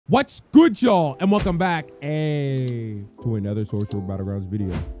What's good, y'all? And welcome back to another Sorcerer Battlegrounds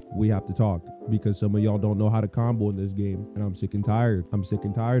video. We have to talk because some of y'all don't know how to combo in this game, and I'm sick and tired. I'm sick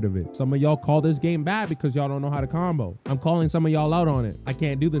and tired of it. Some of y'all call this game bad because y'all don't know how to combo. I'm calling some of y'all out on it. I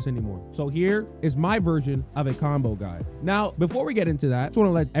can't do this anymore. So here is my version of a combo guide. Now, before we get into that, I just want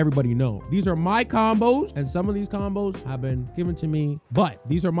to let everybody know these are my combos, and some of these combos have been given to me, but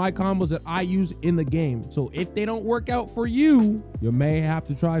these are my combos that I use in the game. So if they don't work out for you, you may have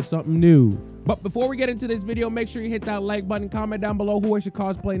to try something new. But before we get into this video, make sure you hit that like button, comment down below who I should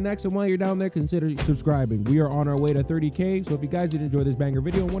cosplay next, and while you're down there, consider subscribing. We are on our way to 30K, so if you guys did enjoy this banger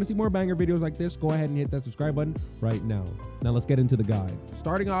video and want to see more banger videos like this, go ahead and hit that subscribe button right now. Now let's get into the guide.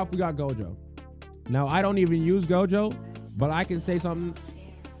 Starting off, we got Gojo. Now, I don't even use Gojo, but I can say something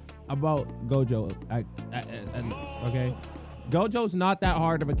about Gojo. Okay? Gojo's not that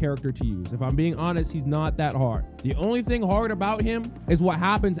hard of a character to use. If I'm being honest, he's not that hard. The only thing hard about him is what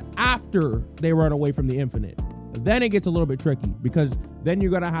happens after they run away from the infinite. Then it gets a little bit tricky because then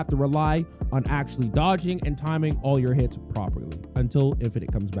you're gonna have to rely on actually dodging and timing all your hits properly until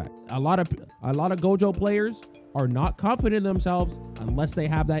infinite comes back. A lot of Gojo players are not confident in themselves unless they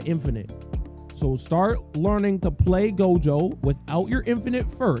have that infinite. So start learning to play Gojo without your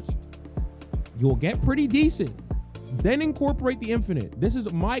infinite first. You'll get pretty decent. Then incorporate the infinite. This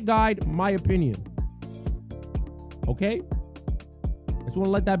is my guide, my opinion. Okay? I just want to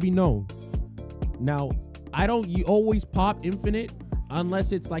let that be known. Now, I don't always pop infinite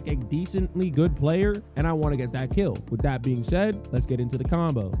unless it's like a decently good player and I want to get that kill. With that being said, let's get into the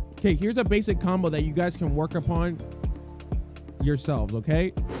combo. Okay, here's a basic combo that you guys can work upon yourselves,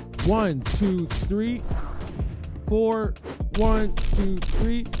 okay? 1, 2, 3, 4, 1, 2,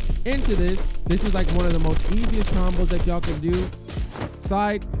 3. Into this is like one of the most easiest combos that y'all can do.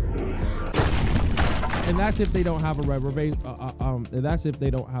 Side, and that's if they don't have a that's if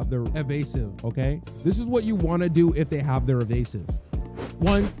they don't have their evasive. Okay, this is what you want to do if they have their evasive.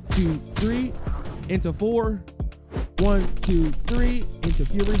 1, 2, 3 into 4. 1, 2, 3 into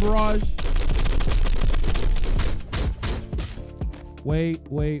Fury Barrage. Wait.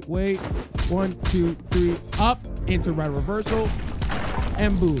 1, 2, 3 up into Red Reversal.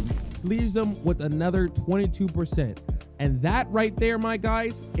 And boom, leaves them with another 22%. And that right there, my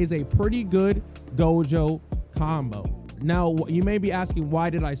guys, is a pretty good Gojo combo. Now, you may be asking, why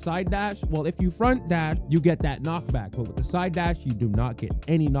did I side dash? Well, if you front dash, you get that knockback. But with the side dash, you do not get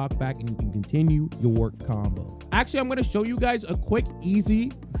any knockback and you can continue your combo. Actually, I'm going to show you guys a quick, easy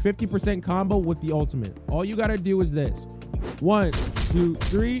 50% combo with the ultimate. All you got to do is this. 1, 2,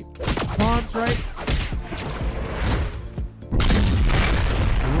 3, palm strike.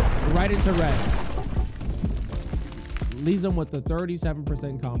 Right into red. Leaves them with the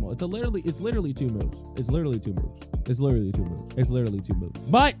 37% combo. It's literally 2 moves. It's literally 2 moves. It's literally 2 moves. It's literally 2 moves.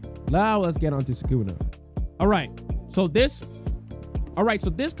 But now let's get on to Sukuna. All right. So this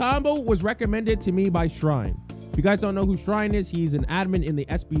combo was recommended to me by Shrine. If you guys don't know who Shrine is, he's an admin in the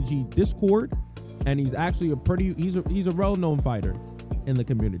SBG Discord, and he's actually he's a well-known fighter in the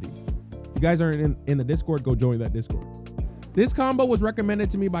community. If you guys aren't in the Discord, go join that Discord. This combo was recommended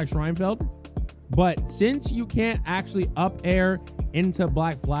to me by Schrinefeld, but since you can't actually up air into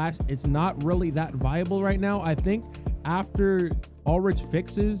Black Flash, it's not really that viable right now. I think after Ulrich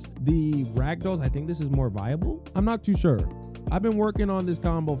fixes the ragdolls, I think this is more viable. I'm not too sure. I've been working on this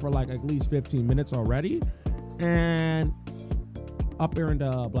combo for like at least 15 minutes already, and up air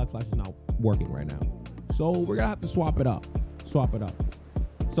into Black Flash is not working right now. So we're gonna have to swap it up.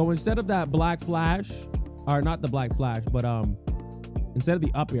 So instead of that Black Flash, or not the Black Flash, but instead of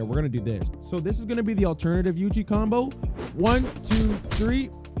the up air, we're gonna do this. So this is gonna be the alternative Yuji combo. 1, 2, 3,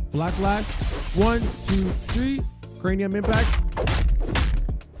 Black Flash. 1, 2, 3, Cranium Impact.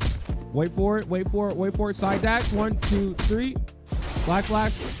 Wait for it. Side dash. 1, 2, 3, Black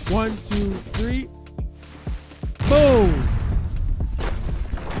Flash. 1, 2, 3. Boom.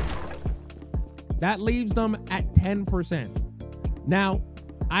 That leaves them at 10%. Now,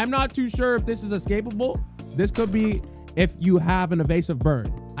 I'm not too sure if this is escapable. This could be if you have an evasive burn.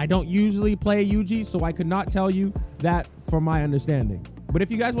 I don't usually play Yuji, so I could not tell you that from my understanding. But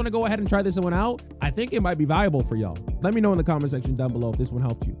if you guys want to go ahead and try this one out, I think it might be viable for y'all. Let me know in the comment section down below if this one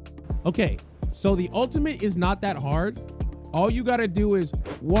helped you. Okay, so the ultimate is not that hard. All you got to do is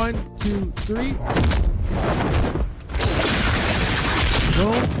 1, 2, 3.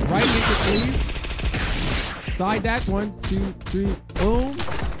 Boom, right into sleeve. Side dash, 1, 2, 3, boom.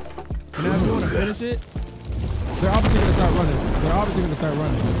 Now if you want to finish it, they're obviously going to start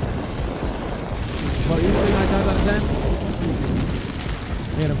running. But usually 9 times out of 10,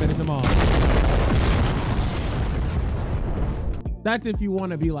 you're going to finish them all. That's if you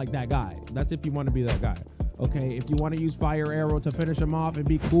want to be like that guy. That's if you want to be that guy. Okay, if you want to use fire arrow to finish him off and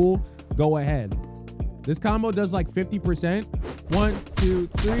be cool, go ahead. This combo does like 50%. 1, 2,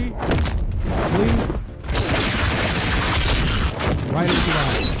 3. Leave. Right into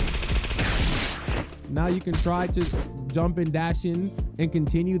that. Now you can try to jump and dash in and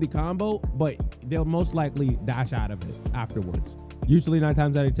continue the combo, but they'll most likely dash out of it afterwards. Usually 9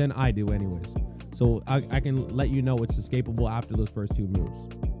 times out of 10, I do anyways. So I can let you know it's escapable after those first 2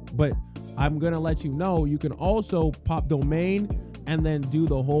 moves. But I'm gonna let you know you can also pop domain and then do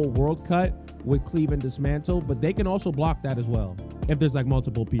the whole world cut with cleave and dismantle, but they can also block that as well if there's like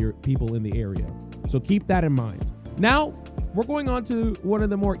multiple people in the area. So keep that in mind. Now we're going on to one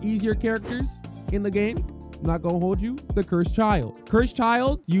of the more easier characters in the game. I'm not gonna hold you. The Cursed Child. Cursed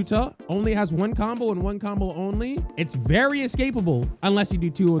Child, Yuta, only has 1 combo and 1 combo only. It's very escapable unless you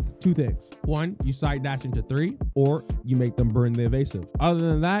do two things. 1, you side dash into 3, or you make them burn the evasive. Other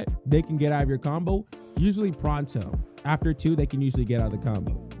than that, they can get out of your combo, usually pronto. After 2, they can usually get out of the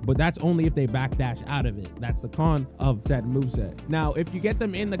combo. But that's only if they backdash out of it. That's the con of that moveset. Now, if you get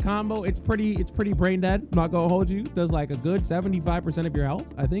them in the combo, it's pretty brain dead. I'm not gonna hold you. Does like a good 75% of your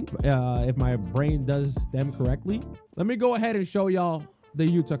health, I think, if my brain does them correctly. Let me go ahead and show y'all the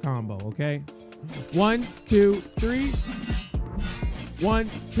Yuta combo, okay? 1, 2, 3. 1,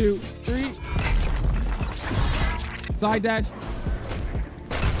 2, 3. Side dash.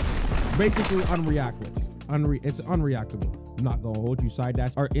 Basically unreactless. It's unreactable. I'm not gonna hold you. Side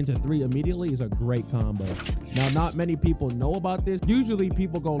dash or into 3 immediately is a great combo. Now, not many people know about this. Usually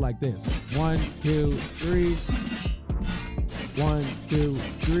people go like this. 1, 2, 3. 1, 2,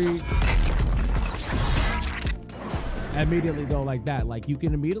 3. Immediately go like that. Like you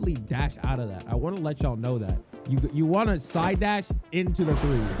can immediately dash out of that. I want to let y'all know that. You want to side dash into the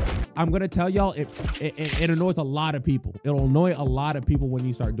 3. I'm gonna tell y'all it annoys a lot of people. It'll annoy a lot of people when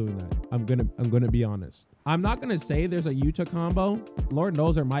you start doing that. I'm gonna be honest. I'm not gonna say there's a Yuta combo. Lord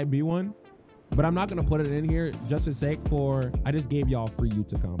knows there might be one, but I'm not gonna put it in here just for sake for. I just gave y'all a free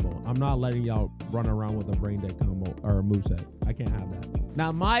Yuta combo. I'm not letting y'all run around with a brain dead combo or a moveset. I can't have that. Now,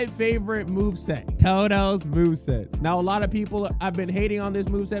 my favorite moveset, Todo's moveset. Now, a lot of people have been hating on this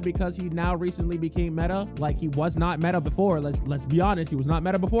moveset because he now recently became meta. Like, he was not meta before. Let's be honest. He was not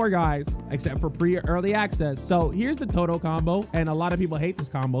meta before, guys, except for early access. So here's the Todo combo, and a lot of people hate this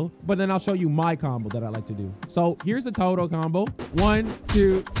combo, but then I'll show you my combo that I like to do. So here's the Todo combo. 1,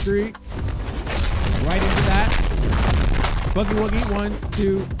 2, 3. Right into that. Boogie woogie. 1,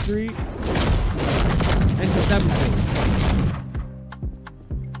 2, 3. Into 7.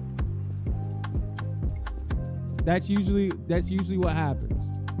 That's usually what happens.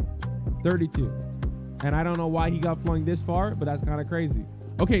 32. And I don't know why he got flung this far, but that's kind of crazy.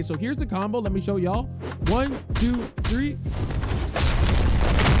 Okay, so here's the combo. Let me show y'all. 1, 2, 3.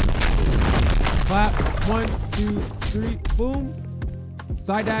 Clap. 1, 2, 3. Boom.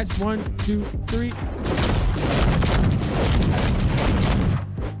 Side dash. 1, 2, 3.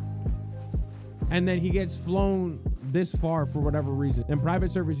 And then he gets flown this far for whatever reason. In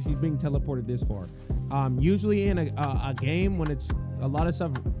private servers, he's being teleported this far. Usually in a game when it's a lot of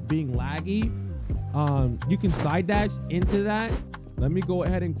stuff being laggy, you can side dash into that. Let me go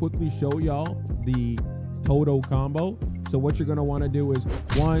ahead and quickly show y'all the Todo combo. So what you're gonna want to do is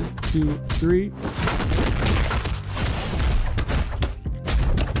 1, 2, 3.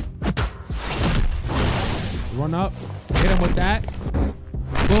 Run up, hit him with that.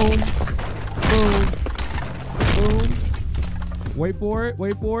 Boom, boom, boom. Wait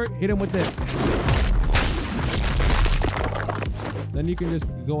for it, hit him with this. Then you can just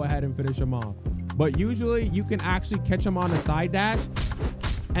go ahead and finish him off. But usually you can actually catch him on a side dash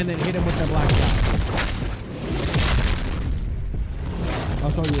and then hit him with the black dash. I'll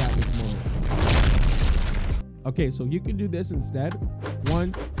show you that in a moment. Okay, so you can do this instead.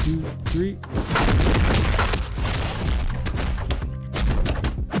 1, 2, 3.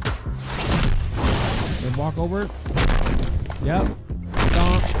 Then walk over. Yep.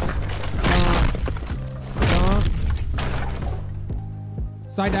 Stomp. Stomp. Stomp.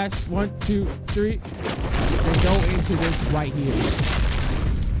 Side dash. 1, 2, 3. Then go into this right here.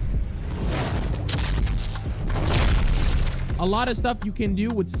 A lot of stuff you can do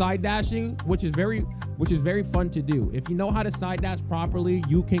with side dashing, which is very fun to do. If you know how to side dash properly,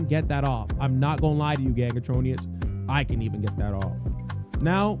 you can get that off. I'm not gonna lie to you, Gangatronians. I can even get that off.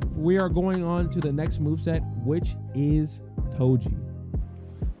 Now we are going on to the next moveset, which is Toji.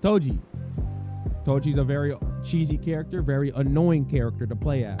 Toji's a very cheesy character, very annoying character to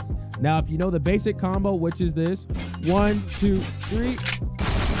play as. Now, if you know the basic combo, which is this, 1, 2, 3.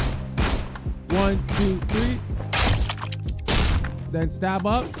 1, 2, 3. then stab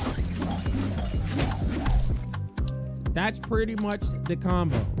up. That's pretty much the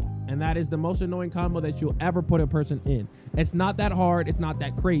combo. And that is the most annoying combo that you'll ever put a person in. It's not that hard. It's not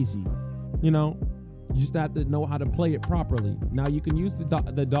that crazy. You know, you just have to know how to play it properly. Now, you can use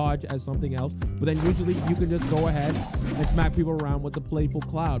the dodge as something else, but then usually you can just go ahead and smack people around with the Playful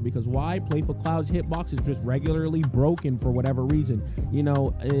Cloud. Because why? Playful Cloud's hitbox is just regularly broken for whatever reason. You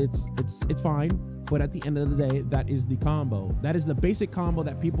know, it's fine. But at the end of the day, that is the combo. That is the basic combo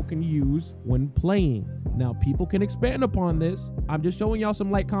that people can use when playing. Now, people can expand upon this. I'm just showing y'all some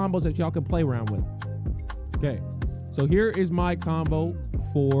light combos that y'all can play around with. Okay, so here is my combo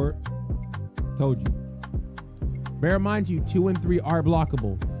for Toji. Bear in mind, you 2 and 3 are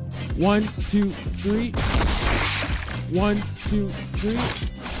blockable. 1, 2, 3. 1, 2, 3.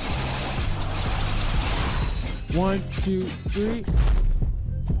 1, 2, 3.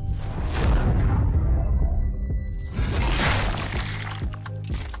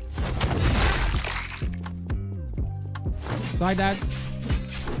 Side dash.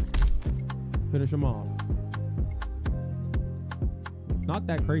 Finish him off. Not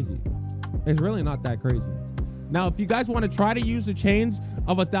that crazy. It's really not that crazy. Now, if you guys want to try to use the chains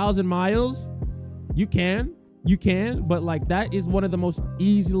of 1,000 miles, you can. You can, but like that is one of the most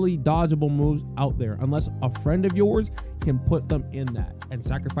easily dodgeable moves out there, unless a friend of yours can put them in that and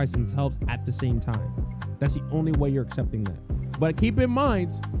sacrifice themselves at the same time. That's the only way you're accepting that. But keep in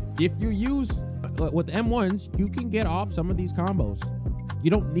mind, if you use with M1s, you can get off some of these combos. You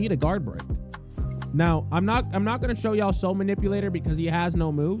don't need a guard break. Now, I'm not gonna show y'all Soul Manipulator because he has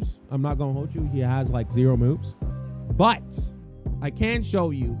no moves. I'm not gonna hold you. He has like 0 moves. But I can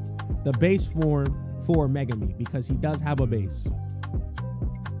show you the base form for Megumi because he does have a base.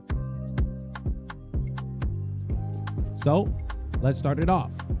 So let's start it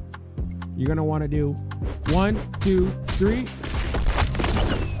off. You're gonna want to do 1, 2, 3.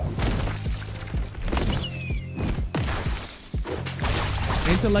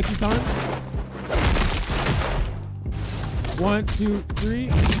 Into Lucky Time. 1, 2, 3.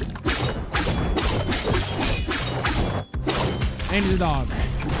 And the dog.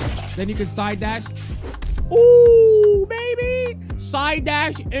 Then you can side dash. Ooh, baby! Side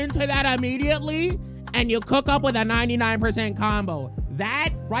dash into that immediately, and you cook up with a 99% combo. That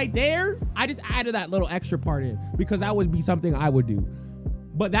right there, I just added that little extra part in because that would be something I would do.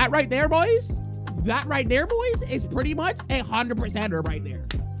 But that right there, boys, is pretty much 100%er right there.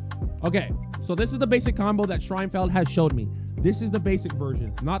 Okay, so this is the basic combo that Scheinfeld has showed me. This is the basic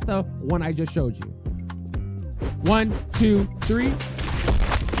version, not the one I just showed you. 1, 2, 3.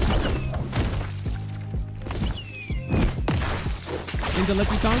 Into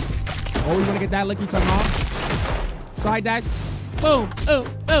Licky Tongue. Always want to get that Licky Tongue off. Side dash. Boom, boom,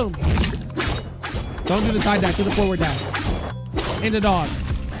 boom. Don't do the side dash, do the forward dash. Into dog.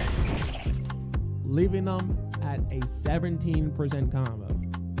 Leaving them at a 17% combo.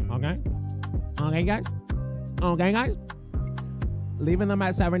 Okay? Okay, guys? Okay, guys? Leaving them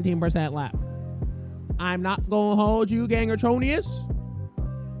at 17% left. I'm not gonna hold you, Gangertronius.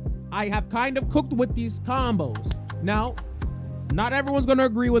 I have kind of cooked with these combos. Now, not everyone's gonna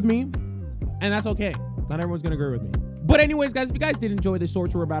agree with me, and that's okay. Not everyone's gonna agree with me. But anyways, guys, if you guys did enjoy this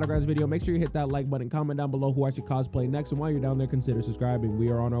Sorcerer Battlegrounds video, make sure you hit that like button, comment down below who I should cosplay next, and while you're down there, consider subscribing. We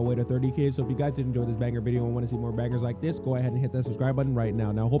are on our way to 30K, so if you guys did enjoy this banger video and want to see more bangers like this, go ahead and hit that subscribe button right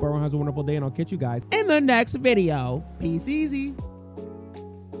now. Now, hope everyone has a wonderful day, and I'll catch you guys in the next video. Peace easy.